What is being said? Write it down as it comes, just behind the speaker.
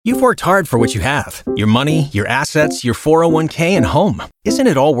You've worked hard for what you have. Your money, your assets, your 401k, and home. Isn't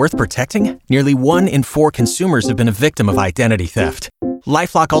it all worth protecting? Nearly 1 in 4 consumers have been a victim of identity theft.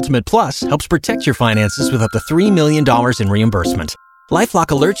 LifeLock Ultimate Plus helps protect your finances with up to $3 million in reimbursement. LifeLock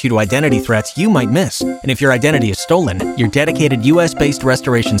alerts you to identity threats you might miss. And if your identity is stolen, your dedicated U.S.-based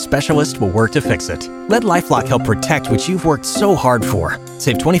restoration specialist will work to fix it. Let LifeLock help protect what you've worked so hard for.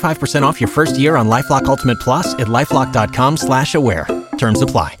 Save 25% off your first year on LifeLock Ultimate Plus at LifeLock.com/aware. Terms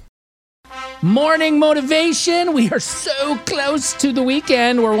apply. Morning motivation. We are so close to the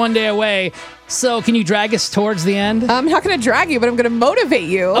weekend. We're one day away. So can you drag us towards the end? I'm not going to drag you, but I'm going to motivate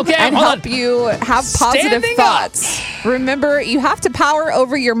you and help you have positive thoughts. Remember, you have to power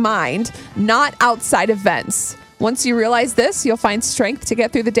over your mind, not outside events. Once you realize this, you'll find strength to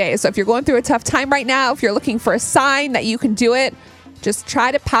get through the day. So if you're going through a tough time right now, if you're looking for a sign that you can do it, just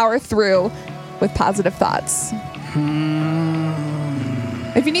try to power through with positive thoughts.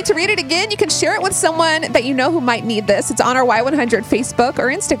 If you need to read it again, you can share it with someone that you know who might need this. It's on our Y100 Facebook or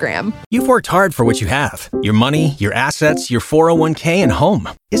Instagram. You've worked hard for what you have. Your money, your assets, your 401k, and home.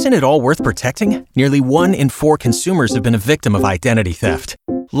 Isn't it all worth protecting? Nearly 1 in 4 consumers have been a victim of identity theft.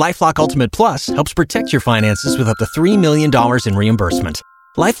 LifeLock Ultimate Plus helps protect your finances with up to $3 million in reimbursement.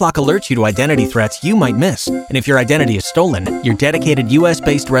 LifeLock alerts you to identity threats you might miss. And if your identity is stolen, your dedicated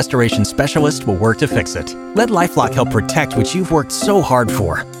U.S.-based restoration specialist will work to fix it. Let LifeLock help protect what you've worked so hard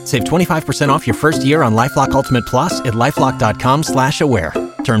for. Save 25% off your first year on LifeLock Ultimate Plus at LifeLock.com/aware.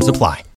 Terms apply.